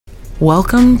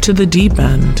Welcome to The Deep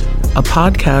End, a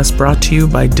podcast brought to you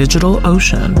by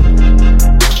DigitalOcean.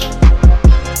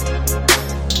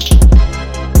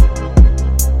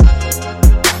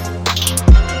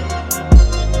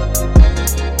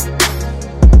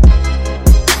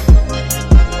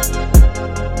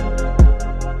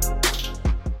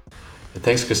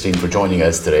 Thanks, Christine, for joining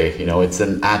us today. It's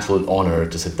an absolute honor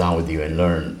to sit down with you and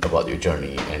learn about your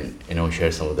journey and,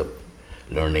 share some of the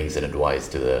learnings and advice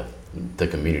to the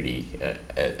community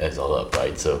as a whole,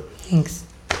 right? So, thanks.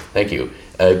 Thank you.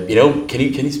 Can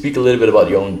you speak a little bit about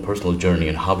your own personal journey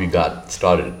and how you got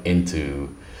started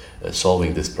into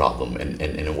solving this problem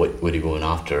and what are you going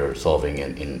after solving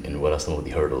and what are some of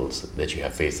the hurdles that you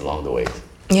have faced along the way?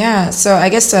 Yeah, so I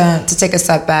guess to take a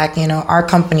step back, our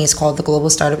company is called the Global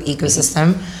Startup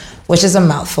Ecosystem, which is a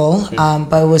mouthful,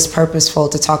 but it was purposeful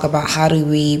to talk about how do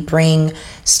we bring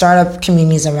startup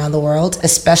communities around the world,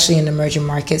 especially in emerging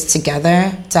markets,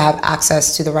 together to have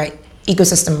access to the right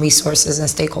ecosystem resources and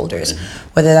stakeholders,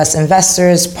 whether that's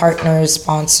investors, partners,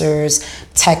 sponsors,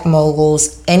 tech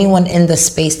moguls, anyone in the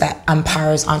space that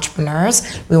empowers entrepreneurs.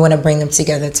 We want to bring them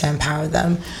together to empower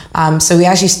them. So we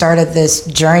actually started this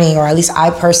journey, or at least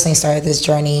I personally started this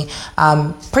journey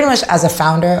pretty much as a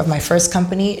founder of my first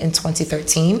company in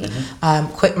 2013.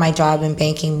 Quit my job in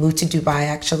banking, moved to Dubai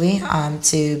actually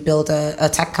to build a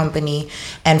tech company.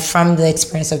 And from the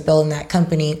experience of building that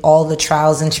company, all the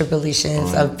trials and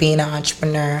tribulations of being an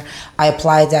entrepreneur, I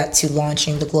applied that to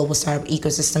launching the Global Startup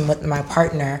Ecosystem with my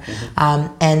partner.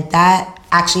 And that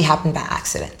actually happened by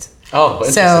accident. Oh,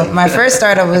 so my first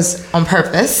startup was on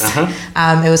purpose.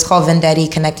 It was called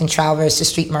Vendetti, connecting travelers to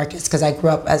street markets, because I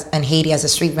grew up in Haiti as a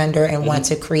street vendor and wanted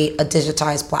to create a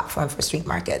digitized platform for street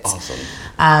markets.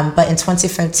 Awesome. But in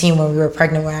 2015, when we were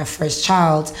pregnant with our first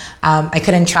child, I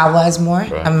couldn't travel as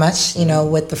much,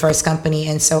 with the first company.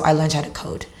 And so I learned how to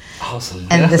code. Awesome.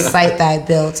 And the site that I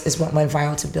built is what went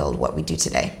viral to build what we do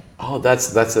today. Oh, that's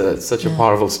such a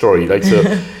powerful story.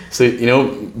 So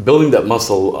building that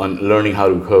muscle on learning how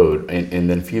to code and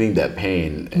then feeling that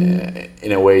pain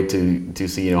in a way to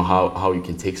see how you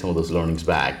can take some of those learnings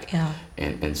back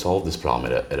and solve this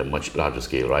problem at a much larger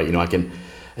scale, right? I can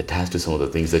attach to some of the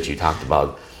things that you talked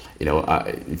about.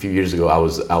 A few years ago I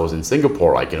was in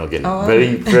Singapore, again,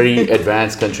 very very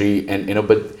advanced country, and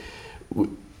but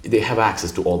they have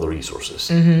access to all the resources.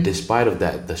 Despite of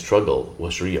that, the struggle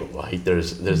was real, right?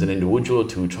 There's an individual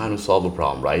trying to solve a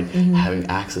problem, right? Having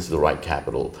access to the right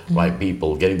capital, right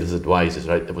people, getting these advices,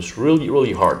 right? It was really,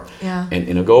 really hard. Yeah.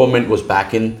 And the government was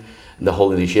backing the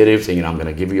whole initiative, saying, I'm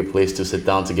gonna give you a place to sit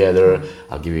down together,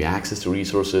 I'll give you access to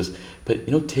resources. But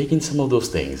taking some of those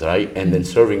things, right? And then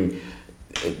serving,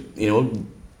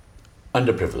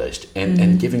 underprivileged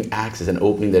and giving access and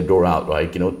opening that door out,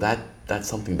 right? That's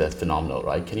something that's phenomenal,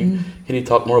 right? Can you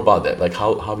talk more about that? Like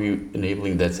how are you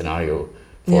enabling that scenario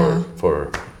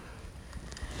for?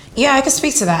 Yeah, I can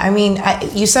speak to that. I mean,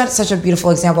 you said such a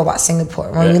beautiful example about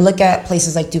Singapore. When we look at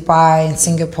places like Dubai and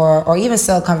Singapore, or even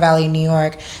Silicon Valley, New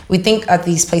York, we think of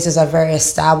these places as very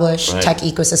established tech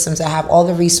ecosystems that have all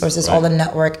the resources, all the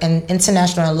network, and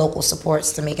international and local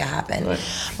supports to make it happen.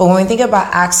 But when we think about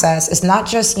access, it's not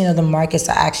just the markets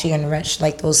that actually enrich,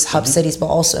 like those hub cities, but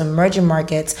also emerging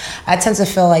markets. I tend to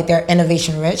feel like they're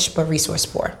innovation rich but resource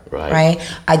poor. Right?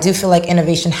 I do feel like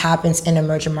innovation happens in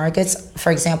emerging markets.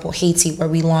 For example, Haiti, where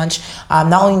we launched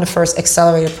not only the first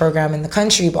accelerator program in the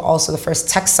country, but also the first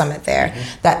tech summit there,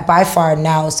 that by far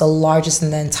now is the largest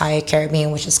in the entire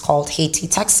Caribbean, which is called Haiti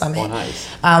Tech Summit. Oh, nice.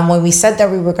 When we said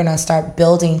that we were going to start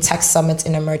building tech summits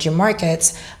in emerging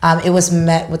markets, it was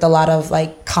met with a lot of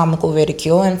comical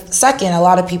ridicule. And second, a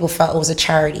lot of people felt it was a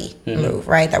charity move,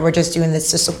 right? That we're just doing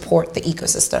this to support the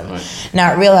ecosystem.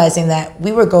 Not realizing that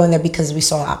we were going there because we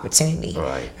saw an opportunity,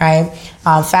 right?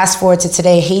 Fast forward to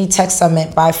today, Haiti Tech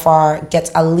Summit by far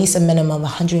gets at least a minimum of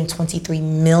 123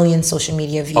 million social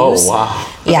media views. Oh,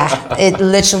 wow. Yeah, it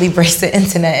literally breaks the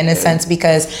internet in a sense,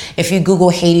 because if you Google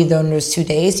Haiti during those 2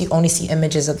 days, you only see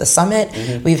images of the summit.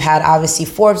 We've had obviously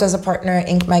Forbes as a partner,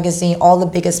 Inc. magazine, all the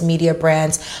biggest media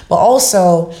brands. But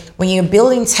also, when you're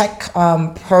building tech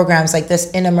programs like this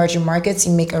in emerging markets,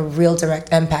 you make a real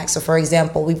direct impact. So for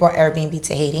example, we brought Airbnb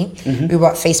to Haiti, we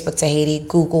brought Facebook to Haiti,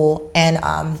 Google, and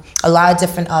a lot of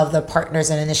different of the partners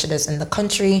and initiatives in the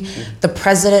country. The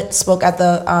president spoke at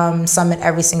the summit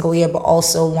every single year, but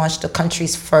also launched the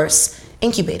country's first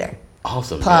incubator.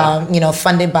 Awesome.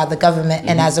 Funded by the government,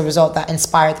 and as a result, that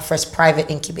inspired the first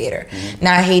private incubator.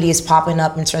 Now Haiti is popping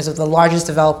up in terms of the largest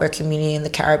developer community in the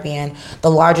Caribbean, the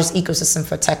largest ecosystem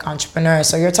for tech entrepreneurs.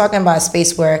 So you're talking about a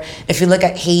space where, if you look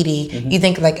at Haiti, you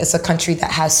think like it's a country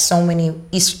that has so many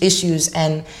issues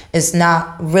and is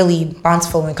not really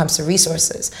bountiful when it comes to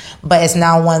resources, but it's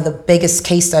now one of the biggest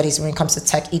case studies when it comes to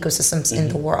tech ecosystems in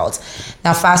the world.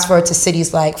 Now fast forward to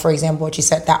cities like, for example, what you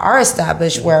said, that are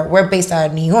established, where we're based out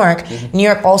of New York. New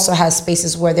York also has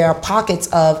spaces where there are pockets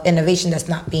of innovation that's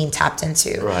not being tapped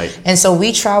into. Right. And so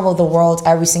we travel the world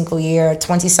every single year.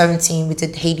 2017, we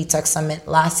did Haiti Tech Summit.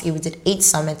 Last year, we did 8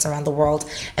 summits around the world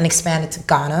and expanded to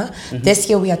Ghana. This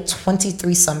year, we had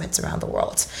 23 summits around the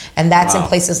world. And that's in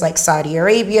places like Saudi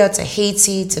Arabia, to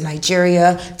Haiti, to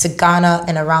Nigeria, to Ghana,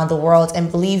 and around the world. And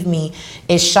believe me,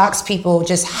 it shocks people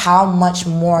just how much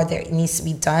more there needs to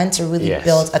be done to really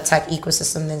build a tech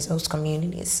ecosystem in those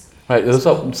communities. Right, those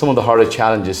are some of the hardest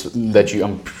challenges that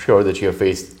I'm sure that you have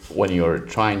faced when you're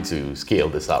trying to scale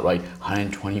this out, right?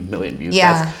 120 million views.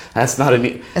 Yeah, that's not an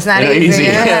easy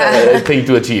thing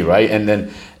to achieve, right?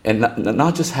 And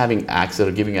not just having access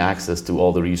or giving access to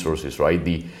all the resources, right?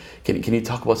 Can you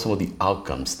talk about some of the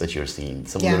outcomes that you're seeing,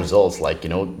 some of the results, like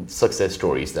success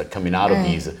stories that are coming out of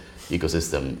these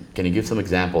ecosystem? Can you give some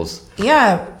examples?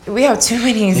 Yeah, we have too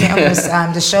many examples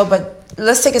to show, but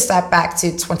let's take a step back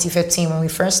to 2015 when we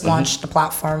first launched the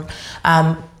platform.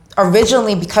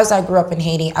 Originally, because I grew up in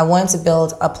Haiti, I wanted to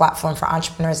build a platform for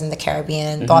entrepreneurs in the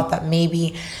Caribbean, and thought that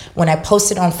maybe when I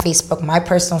posted on Facebook, my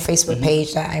personal Facebook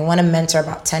page, that I want to mentor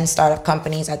about 10 startup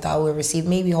companies, I thought we would receive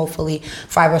maybe hopefully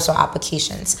 5 or so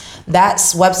applications. That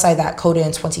website that coded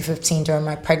in 2015 during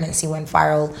my pregnancy went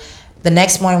viral. The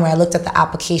next morning when I looked at the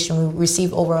application, we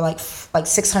received over like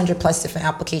 600 plus different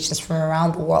applications from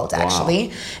around the world, actually.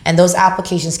 Wow. And those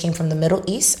applications came from the Middle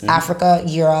East, Africa,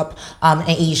 Europe, and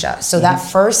Asia. So that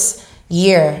first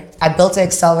year, I built an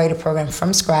accelerator program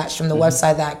from scratch from the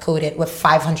website that I coded with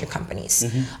 500 companies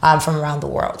from around the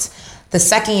world. The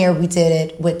second year, we did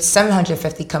it with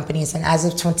 750 companies, and as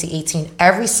of 2018,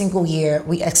 every single year,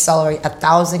 we accelerate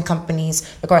 1,000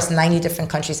 companies across 90 different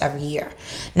countries every year.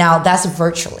 Now, that's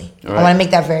virtually. Right. I want to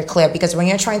make that very clear, because when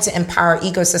you're trying to empower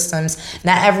ecosystems,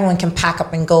 not everyone can pack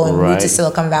up and go and move to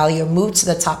Silicon Valley or move to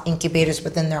the top incubators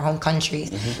within their home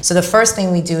countries. So the first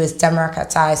thing we do is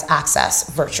democratize access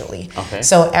virtually. Okay.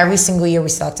 So every single year, we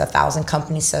select 1,000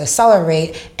 companies to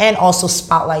accelerate, and also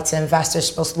spotlight to investors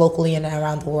both locally and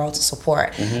around the world to support.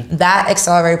 That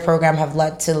accelerator program have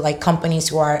led to like companies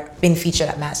who are being featured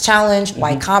at Mass Challenge,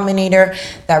 Y Combinator,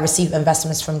 that receive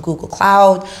investments from Google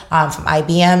Cloud, from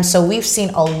IBM. So we've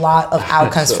seen a lot of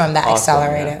outcomes from that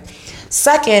accelerator. Yeah.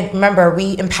 Second, remember,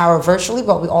 we empower virtually,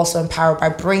 but we also empower by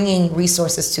bringing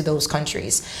resources to those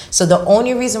countries. So the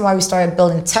only reason why we started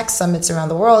building tech summits around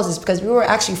the world is because we were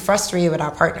actually frustrated with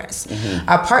our partners.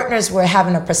 Our partners were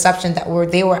having a perception that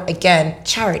they were, again,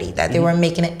 charity, that they were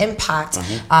making an impact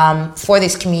for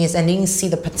these communities, and they didn't see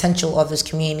the potential of those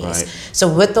communities. So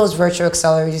with those virtual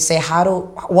accelerators, you say,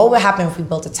 what would happen if we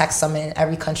built a tech summit in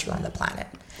every country on the planet?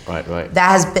 Right.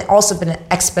 That has also been an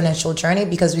exponential journey,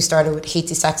 because we started with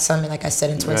Haiti Tech Summit, like I said,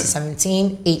 in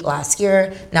 2017, 8 last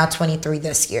year, now 23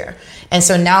 this year. And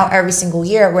so now every single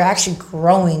year, we're actually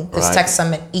growing this Tech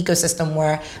Summit ecosystem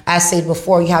where, as I said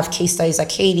before, you have case studies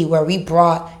like Haiti, where we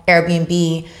brought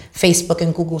Airbnb, Facebook,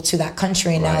 and Google to that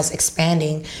country, and now it's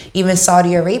expanding. Even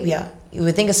Saudi Arabia. You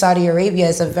would think of Saudi Arabia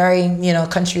as a very,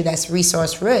 country that's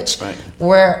resource rich.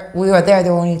 Where we were there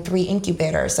were only 3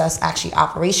 incubators that's actually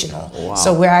operational. Wow.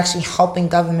 So we're actually helping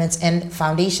governments and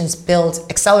foundations build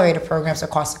accelerator programs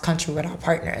across the country with our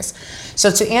partners. So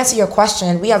to answer your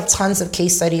question, we have tons of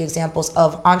case study examples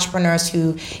of entrepreneurs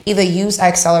who either use our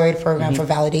accelerator program for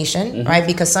validation, right?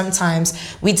 Because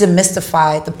sometimes we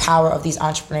demystify the power of these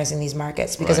entrepreneurs in these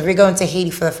markets. Because if you're going to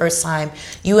Haiti for the first time,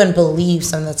 you wouldn't believe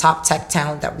some of the top tech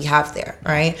talent that we have there.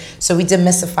 Right? So we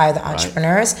demystify the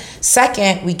entrepreneurs.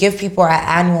 Second, we give people an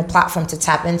annual platform to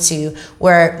tap into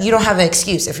where you don't have an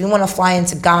excuse. If you want to fly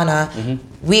into Ghana,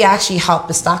 we actually help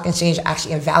the stock exchange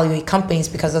actually evaluate companies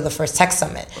because of the first tech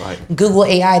summit. Google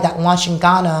AI that launched in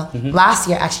Ghana last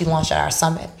year actually launched at our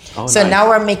summit. So now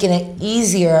we're making it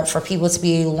easier for people to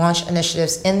be able to launch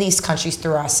initiatives in these countries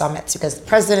through our summits, because the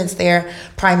president's there,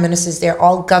 prime minister's there,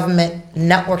 all government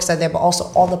networks are there, but also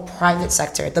all the private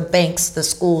sector, the banks, the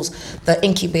schools, the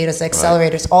incubators, the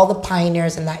accelerators, all the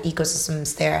pioneers in that ecosystem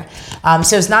is there.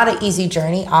 So it's not an easy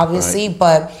journey, obviously,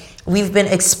 but we've been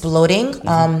exploding.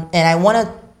 And I want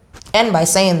to end by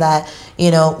saying that,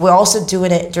 we're also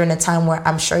doing it during a time where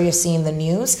I'm sure you're seeing the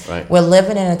news. Right. We're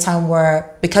living in a time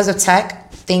where, because of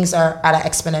tech, things are at an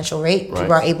exponential rate. Right.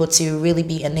 People are able to really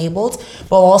be enabled,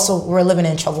 but also we're living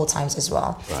in troubled times as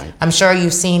well. Right. I'm sure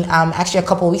you've seen, actually a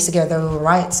couple of weeks ago, there were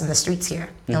riots in the streets here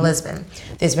in Lisbon.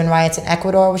 There's been riots in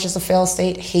Ecuador, which is a failed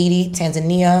state, Haiti,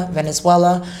 Tanzania,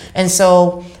 Venezuela. And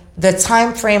so the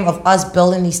time frame of us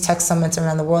building these tech summits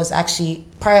around the world is actually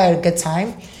probably at a good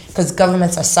time, because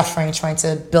governments are suffering trying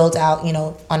to build out,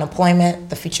 unemployment,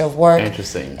 the future of work.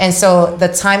 Interesting. And so the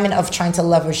timing of trying to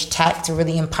leverage tech to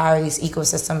really empower these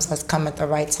ecosystems has come at the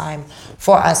right time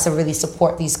for us to really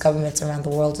support these governments around the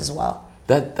world as well.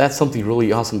 That's something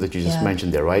really awesome that you just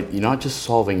mentioned there, right? You're not just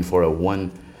solving for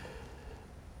one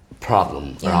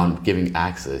problem around giving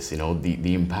access.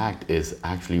 The impact is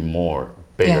actually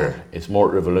bigger. Yeah. It's more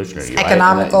revolutionary. It's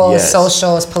economical, right? Yes.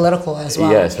 social, it's political as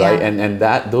well. Yes, right. And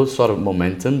those sort of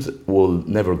momentums will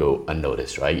never go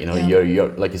unnoticed, right? You're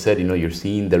like you said, you're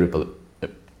seeing the ripple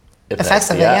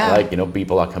effects of it. Yeah. Like,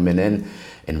 people are coming in,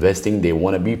 investing, they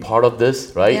want to be part of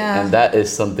this, right? Yeah. And that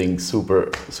is something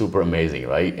super, super amazing,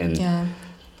 right? And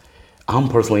I'm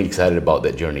personally excited about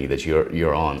that journey that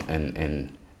you're on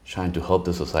and trying to help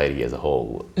the society as a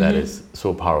whole. That is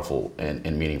so powerful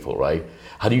and meaningful, right?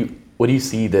 What do you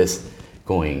see this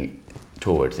going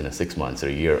towards in 6 months or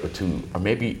a year or two or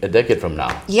maybe a decade from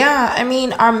now? Yeah,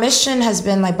 our mission has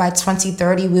been by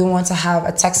 2030, we want to have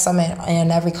a tech summit in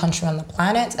every country on the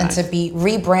planet and to be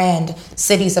rebrand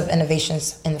cities of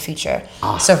innovations in the future.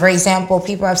 So for example,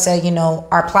 people have said,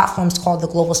 our platform's called the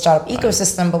Global Startup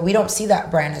Ecosystem, but we don't see that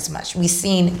brand as much. We've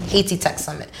seen Haiti Tech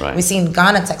Summit. Right. We've seen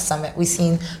Ghana Tech Summit. We've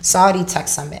seen Saudi Tech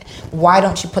Summit. Why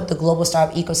don't you put the Global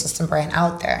Startup Ecosystem brand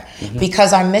out there?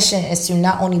 Because our mission is to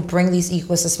not only bring these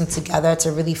ecosystems together to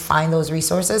really find those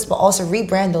resources, but also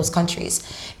rebrand those countries.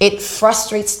 It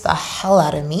frustrates the hell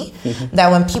out of me that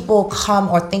when people come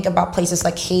or think about places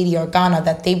like Haiti or Ghana,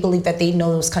 that they believe that they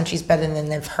know those countries better than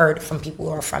they've heard from people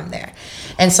who are from there.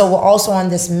 And so we're also on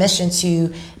this mission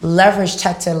to leverage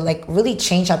tech to really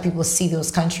change how people see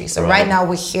those countries. So right now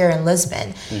we're here in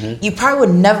Lisbon. You probably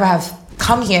would never have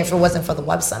come here if it wasn't for the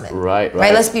Web Summit. Right.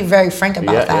 Let's be very frank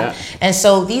about that. Yeah. And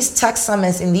so these tech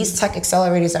summits and these tech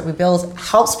accelerators that we build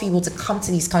helps people to come to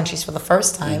these countries for the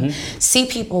first time, see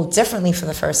people differently for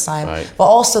the first time, but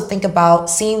also think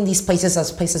about seeing these places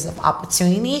as places of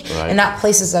opportunity and not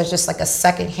places as just a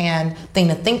secondhand thing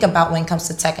to think about when it comes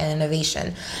to tech and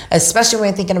innovation. Especially when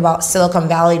you're thinking about Silicon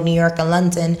Valley, New York, and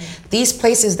London, these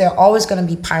places, they're always going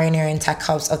to be pioneering tech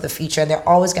hubs of the future. They're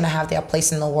always going to have their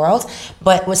place in the world.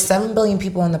 But with 7 billion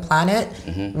people on the planet,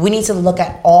 we need to look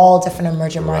at all different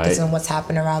emerging markets and what's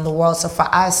happening around the world. So for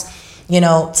us,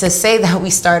 to say that we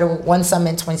started with 1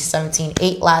 summit in 2017,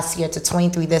 8 last year to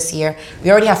 23 this year,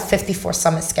 we already have 54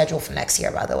 summits scheduled for next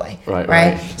year, by the way.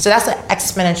 Right? So that's an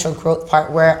exponential growth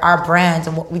part where our brand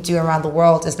and what we do around the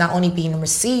world is not only being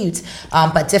received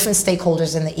by different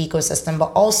stakeholders in the ecosystem,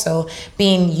 but also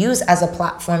being used as a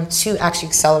platform to actually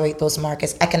accelerate those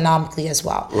markets economically as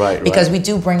well. Because we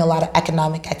do bring a lot of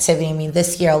economic activity.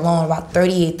 This year alone, about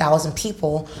 38,000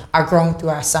 people are growing through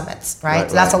our summits, right?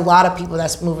 So that's a lot of people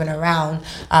that's moving around.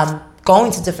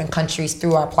 Going to different countries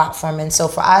through our platform. And so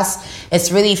for us,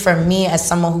 it's really, for me as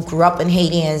someone who grew up in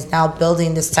Haiti and is now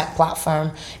building this tech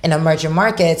platform in emerging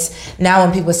markets, now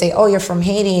when people say, oh, you're from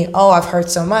Haiti, oh, I've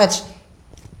heard so much,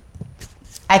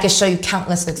 I could show you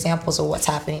countless examples of what's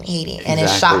happening in Haiti. And it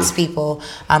shocks people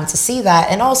to see that.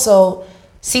 And also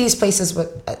see these places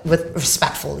with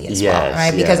respectfully as well,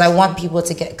 right? Because I want people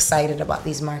to get excited about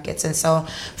these markets. And so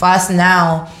for us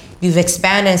now, we've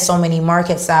expanded so many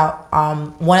markets that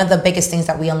one of the biggest things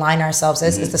that we align ourselves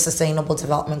is the Sustainable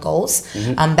Development Goals.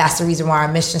 That's the reason why our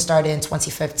mission started in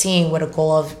 2015 with a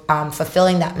goal of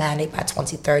fulfilling that mandate by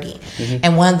 2030.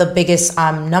 And one of the biggest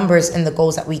numbers in the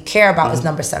goals that we care about is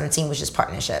number 17, which is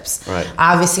partnerships.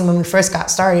 Obviously, when we first got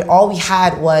started, all we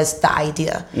had was the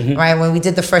idea, right? When we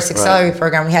did the first Accelerate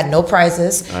program, we had no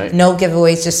prizes, no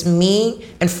giveaways, just me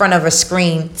in front of a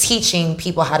screen teaching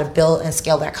people how to build and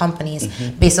scale their companies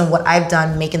based on what I've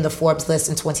done, making the Forbes list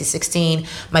in 2016.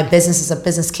 My business is a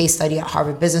business case study at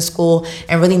Harvard Business School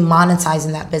and really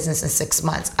monetizing that business in 6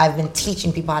 months. I've been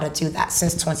teaching people how to do that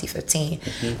since 2015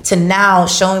 to now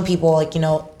showing people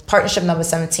partnership number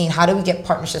 17, how do we get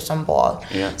partnerships on board?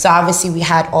 So obviously we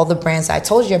had all the brands that I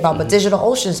told you about, but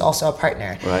DigitalOcean is also a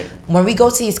partner. When we go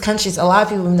to these countries, a lot of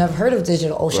people have never heard of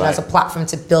DigitalOcean as a platform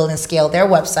to build and scale their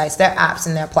websites, their apps,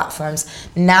 and their platforms.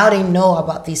 Now they know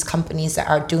about these companies that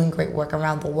are doing great work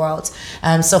around the world.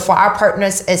 So for our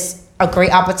partners, it's a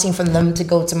great opportunity for them to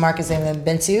go to markets they've never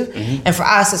been to. And for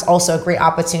us, it's also a great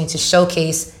opportunity to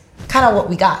showcase kind of what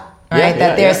we got. right?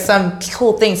 That there's some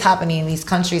cool things happening in these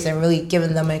countries and really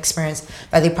giving them an experience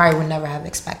that they probably would never have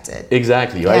expected.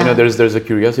 Exactly, right? There's a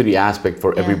curiosity aspect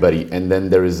for everybody, and then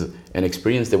there is an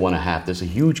experience they want to have. There's a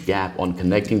huge gap on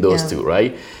connecting those two,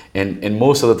 right? And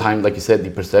most of the time, like you said,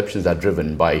 the perceptions are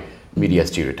driven by media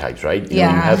stereotypes, right? You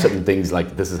have certain things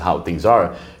like this is how things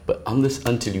are, but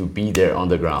until you be there on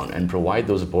the ground and provide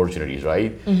those opportunities,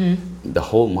 right? The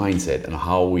whole mindset and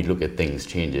how we look at things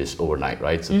changes overnight,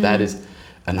 right? So that is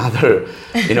another,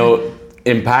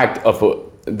 impact of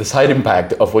the side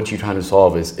impact of what you're trying to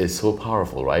solve is so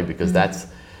powerful, right? Because that's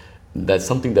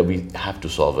something that we have to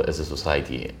solve as a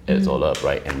society. It's all up,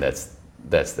 right? And that's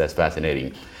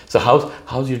fascinating. So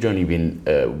how's your journey been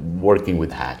working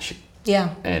with Hatch?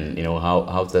 Yeah. And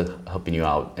how's that helping you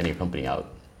out and your company out?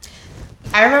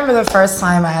 I remember the first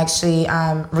time I actually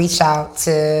reached out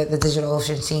to the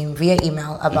DigitalOcean team via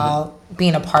email about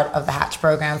being a part of the Hatch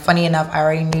program. Funny enough, I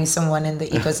already knew someone in the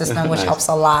ecosystem, which helps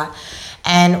a lot.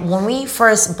 And when we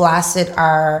first blasted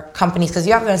our companies, because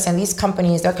you have to understand, these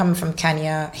companies, they're coming from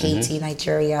Kenya, Haiti,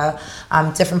 Nigeria,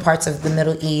 different parts of the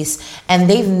Middle East, and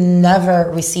they've never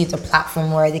received a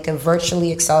platform where they can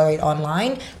virtually accelerate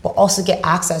online, but also get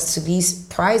access to these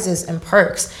prizes and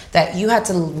perks that you had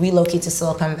to relocate to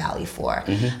Silicon Valley for.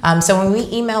 So when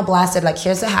we email blasted, like,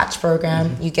 here's the Hatch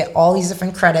program, you get all these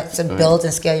different credits to build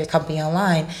and scale your company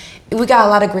online, we got a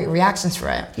lot of great reactions for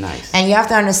it. Nice. And you have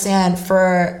to understand,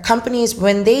 for companies,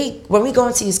 when we go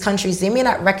into these countries, they may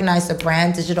not recognize the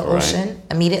brand DigitalOcean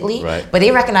immediately, but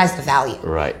they recognize the value.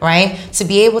 Right? To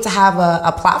be able to have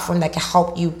a platform that can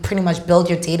help you pretty much build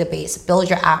your database, build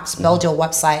your apps, build your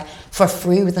website for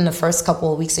free within the first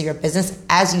couple of weeks of your business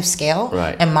as you scale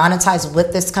and monetize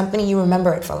with this company, you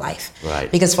remember it for life.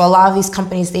 Because for a lot of these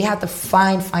companies, they have to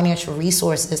find financial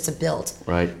resources to build.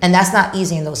 And that's not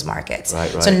easy in those markets.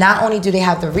 So not only do they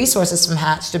have the resources from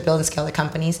Hatch to build and scale their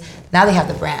companies, now they have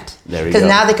the brand. Because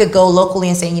now they could go locally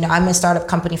and say, I'm a startup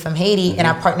company from Haiti and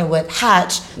I partner with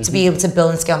Hatch to be able to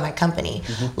build and scale my company.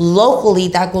 Locally,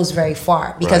 that goes very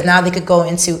far, because now they could go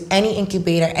into any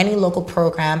incubator, any local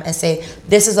program and say,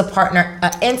 this is a partner,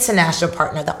 an international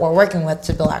partner that we're working with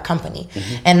to build our company.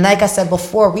 And like I said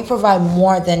before, we provide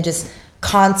more than just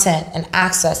content and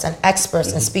access and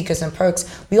experts and speakers and perks.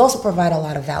 We also provide a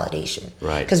lot of validation,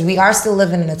 because we are still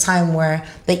living in a time where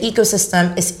the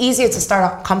ecosystem is easier to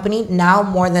start a company now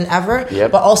more than ever,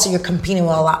 but also you're competing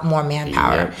with a lot more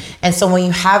manpower. And so when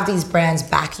you have these brands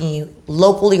backing you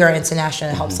locally or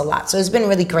internationally, it helps a lot. So it's been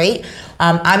really great.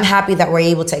 I'm happy that we're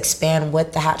able to expand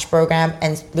with the Hatch program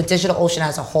and with DigitalOcean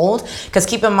as a whole, because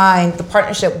keep in mind, the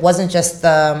partnership wasn't just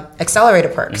the accelerator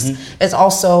perks. It's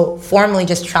also formally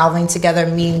just traveling together,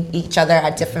 meeting each other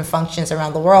at different functions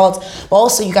around the world. But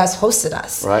also, you guys hosted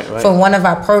us for one of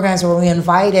our programs where we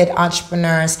invited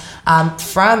entrepreneurs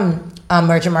from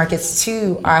emerging markets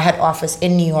to our head office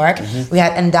in New York. We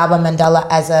had Ndaba Mandela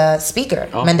as a speaker,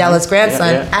 Mandela's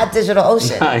grandson, at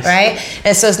DigitalOcean, right?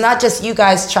 And so it's not just you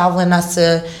guys traveling us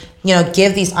to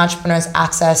give these entrepreneurs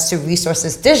access to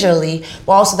resources digitally,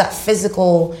 but also that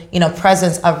physical,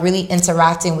 presence of really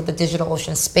interacting with the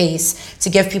DigitalOcean space to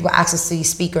give people access to these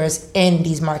speakers in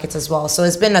these markets as well. So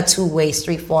it's been a two-way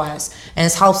street for us, and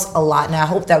it helps a lot. And I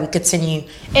hope that we continue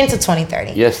into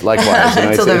 2030. Yes, likewise.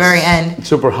 Until the very end.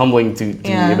 Super humbling to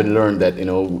even learn that,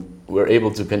 we're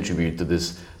able to contribute to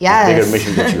this bigger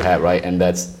mission that you have, right? And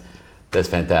that's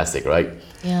fantastic, right?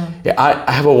 Yeah,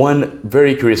 I have one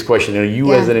very curious question.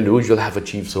 You as an individual have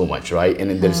achieved so much, right? And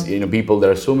then there's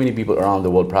there are so many people around the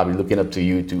world probably looking up to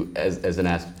you as an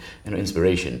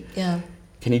inspiration. Yeah.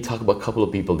 Can you talk about a couple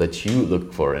of people that you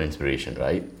look for an inspiration,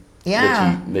 right?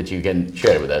 Yeah. That you can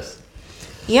share with us.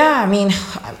 Yeah, I mean,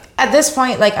 at this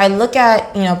point, like, I look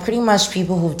at, pretty much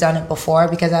people who've done it before,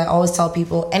 because I always tell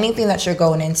people anything that you're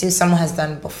going into, someone has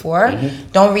done it before.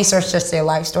 Don't research just their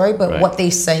life story, but what they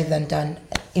say then done,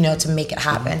 to make it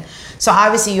happen. So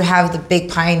obviously you have the big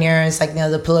pioneers, like,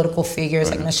 the political figures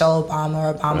like Michelle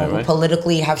Obama who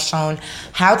politically have shown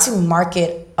how to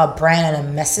market a brand and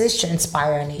a message to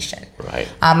inspire a nation.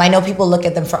 I know people look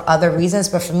at them for other reasons,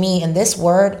 but for me, in this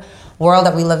world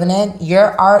that we live in,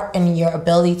 your art and your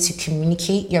ability to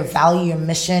communicate your value, your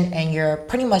mission, and your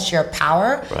pretty much your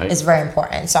power is very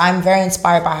important. So I'm very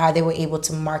inspired by how they were able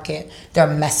to market their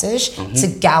message to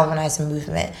galvanize a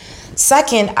movement.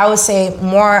 Second, I would say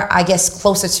more, I guess,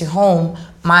 closer to home,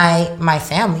 my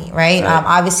family, right?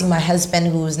 Obviously, my husband,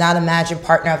 who's now the managing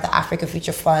partner of the Africa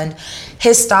Future Fund,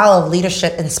 his style of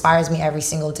leadership inspires me every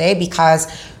single day, because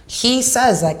he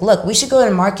says, like, look, we should go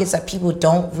to markets that people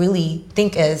don't really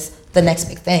think is the next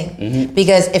big thing.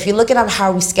 Because if you look at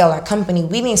how we scale our company,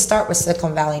 we didn't start with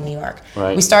Silicon Valley, New York.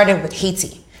 We started with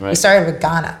Haiti. We started with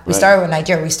Ghana. We started with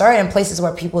Nigeria. We started in places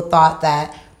where people thought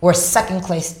that were second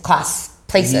class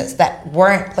places that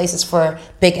weren't places for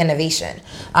big innovation.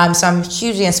 So I'm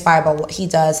hugely inspired by what he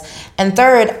does. And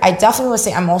third, I definitely would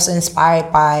say I'm also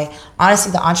inspired by,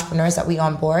 honestly, the entrepreneurs that we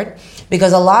onboard,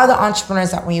 because a lot of the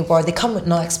entrepreneurs that we onboard, they come with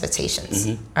no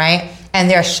expectations, right? And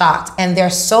they're shocked and they're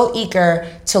so eager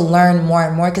to learn more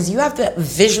and more, because you have to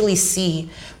visually see.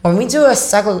 When we do a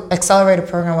accelerator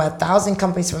program with 1,000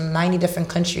 companies from 90 different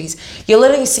countries, you're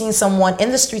literally seeing someone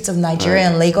in the streets of Nigeria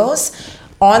and Lagos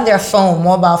on their phone,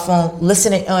 mobile phone,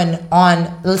 listening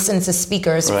to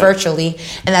speakers virtually,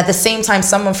 and at the same time,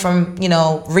 someone from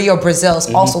Rio, Brazil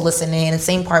is also listening, and the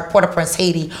same part Port-au-Prince,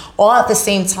 Haiti, all at the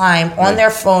same time on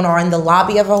their phone or in the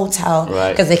lobby of a hotel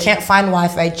because they can't find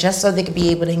Wi-Fi, just so they could be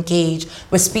able to engage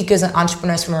with speakers and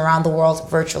entrepreneurs from around the world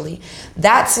virtually.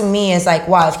 That to me is like,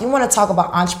 wow, if you want to talk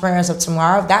about entrepreneurs of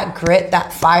tomorrow, that grit,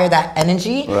 that fire, that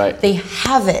energy, they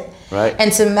have it. Right.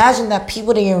 And to imagine that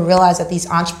people didn't even realize that these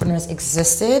entrepreneurs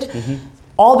existed,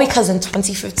 all because in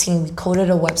 2015 we coded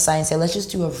a website and said, let's just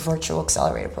do a virtual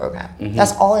accelerator program.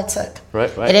 That's all it took. Right.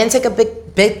 It didn't take a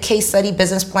big case study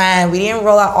business plan. We didn't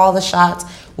roll out all the shots.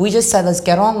 We just said, let's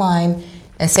get online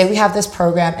and say we have this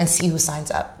program and see who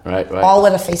signs up. Right. All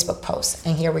with a Facebook post,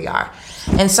 and here we are.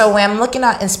 And so when I'm looking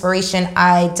at inspiration,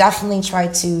 I definitely try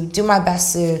to do my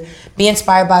best to be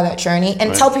inspired by that journey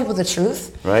and tell people the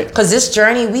truth. Right. Because this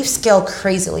journey, we've scaled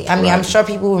crazily. I mean, I'm sure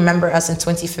people remember us in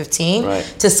 2015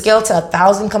 to scale to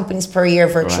 1,000 companies per year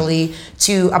virtually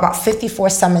to about 54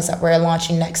 summits that we're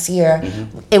launching next year.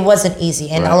 It wasn't easy.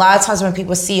 And a lot of times when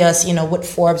people see us,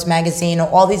 with Forbes magazine or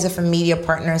all these different media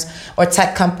partners or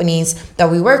tech companies that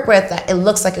we work with, that it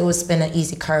looks like it was been an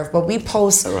easy curve. But we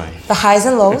post the highs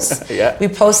and lows. We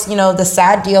post, the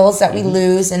sad deals that we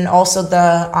lose, and also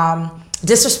the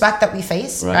disrespect that we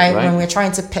face, right? When we're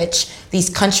trying to pitch these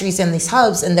countries and these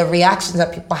hubs, and the reactions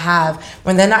that people have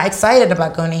when they're not excited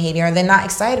about going to Haiti or they're not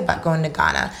excited about going to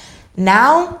Ghana.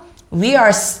 Now we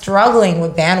are struggling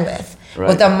with bandwidth.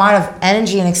 With the amount of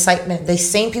energy and excitement, the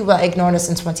same people that ignored us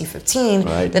in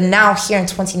 2015, that now here in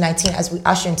 2019, as we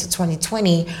usher into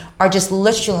 2020, are just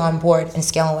literally on board and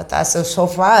scaling with us. So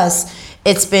for us,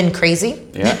 it's been crazy.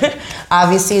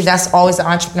 Obviously, that's always the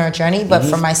entrepreneur journey. But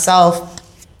for myself,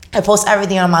 I post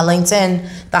everything on my LinkedIn,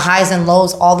 the highs and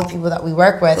lows, all the people that we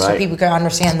work with, so people can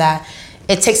understand that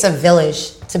it takes a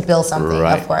village to build something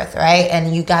of worth, right?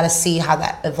 And you got to see how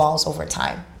that evolves over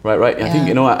time. Right. I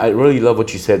think, I really love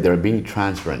what you said there, being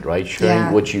transparent, right?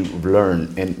 Sharing what you've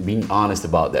learned and being honest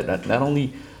about that. Not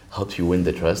only helps you win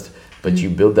the trust, but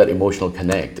you build that emotional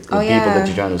connect with people that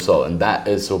you're trying to solve. And that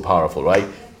is so powerful, right?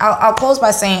 I'll close by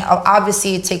saying,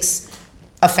 obviously it takes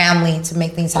a family to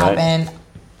make things happen.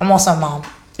 I'm also a mom.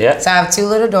 So I have 2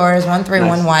 little daughters, 1 3,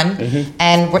 1 1,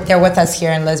 and they're with us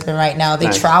here in Lisbon right now.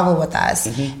 They travel with us,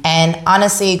 and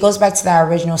honestly, it goes back to that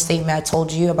original statement I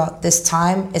told you about. This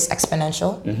time is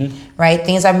exponential, right?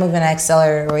 Things are moving at an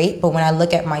accelerated rate, but when I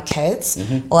look at my kids,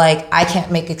 like I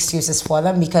can't make excuses for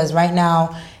them, because right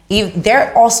now,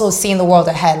 they're also seeing the world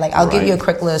ahead. Like I'll give you a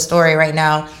quick little story right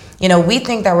now. We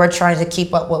think that we're trying to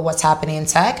keep up with what's happening in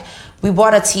tech. We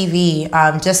bought a TV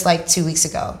just like 2 weeks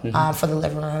ago for the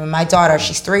living room. And my daughter,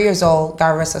 she's 3 years old,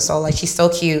 God rest her soul, like she's so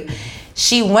cute.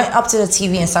 She went up to the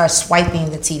TV and started swiping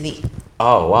the TV.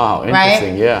 Oh, wow.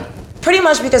 Interesting, Pretty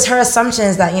much because her assumption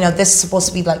is that, this is supposed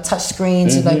to be like touch screen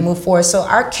to like move forward. So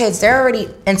our kids, they're already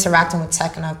interacting with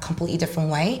tech in a completely different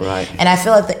way. And I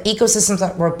feel like the ecosystems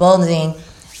that we're building,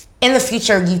 in the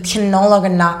future, you can no longer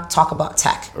not talk about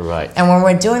tech. And when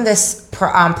we're doing this,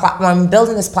 when we're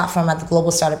building this platform at the Global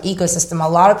Startup Ecosystem, a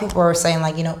lot of people are saying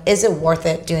like, is it worth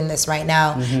it doing this right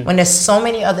now when there's so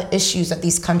many other issues that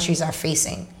these countries are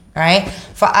facing? Right?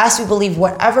 For us, we believe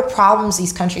whatever problems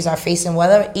these countries are facing,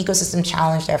 whatever ecosystem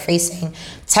challenge they're facing,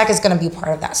 tech is going to be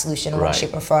part of that solution in one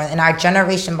shape or form. And our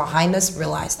generation behind us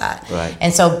realize that.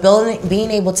 And so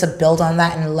being able to build on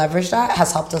that and leverage that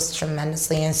has helped us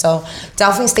tremendously. And so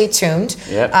definitely stay tuned.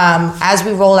 As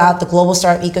we roll out, the Global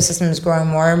Startup Ecosystem is growing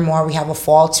more and more. We have a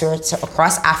fall tour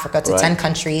across Africa to 10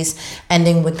 countries,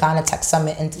 ending with Ghana Tech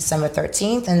Summit in December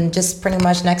 13th. And just pretty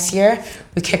much next year,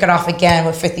 we kick it off again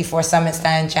with 54 summits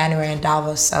down in January in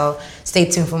Davos. So stay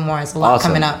tuned for more. There's a lot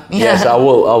coming up. Yes, I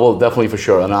will definitely, for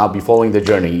sure. And I'll be following the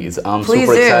journey. I'm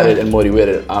super excited and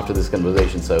motivated after this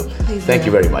conversation. So thank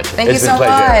you very much. Thank you so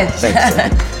much.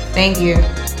 Thanks. Thank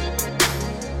you.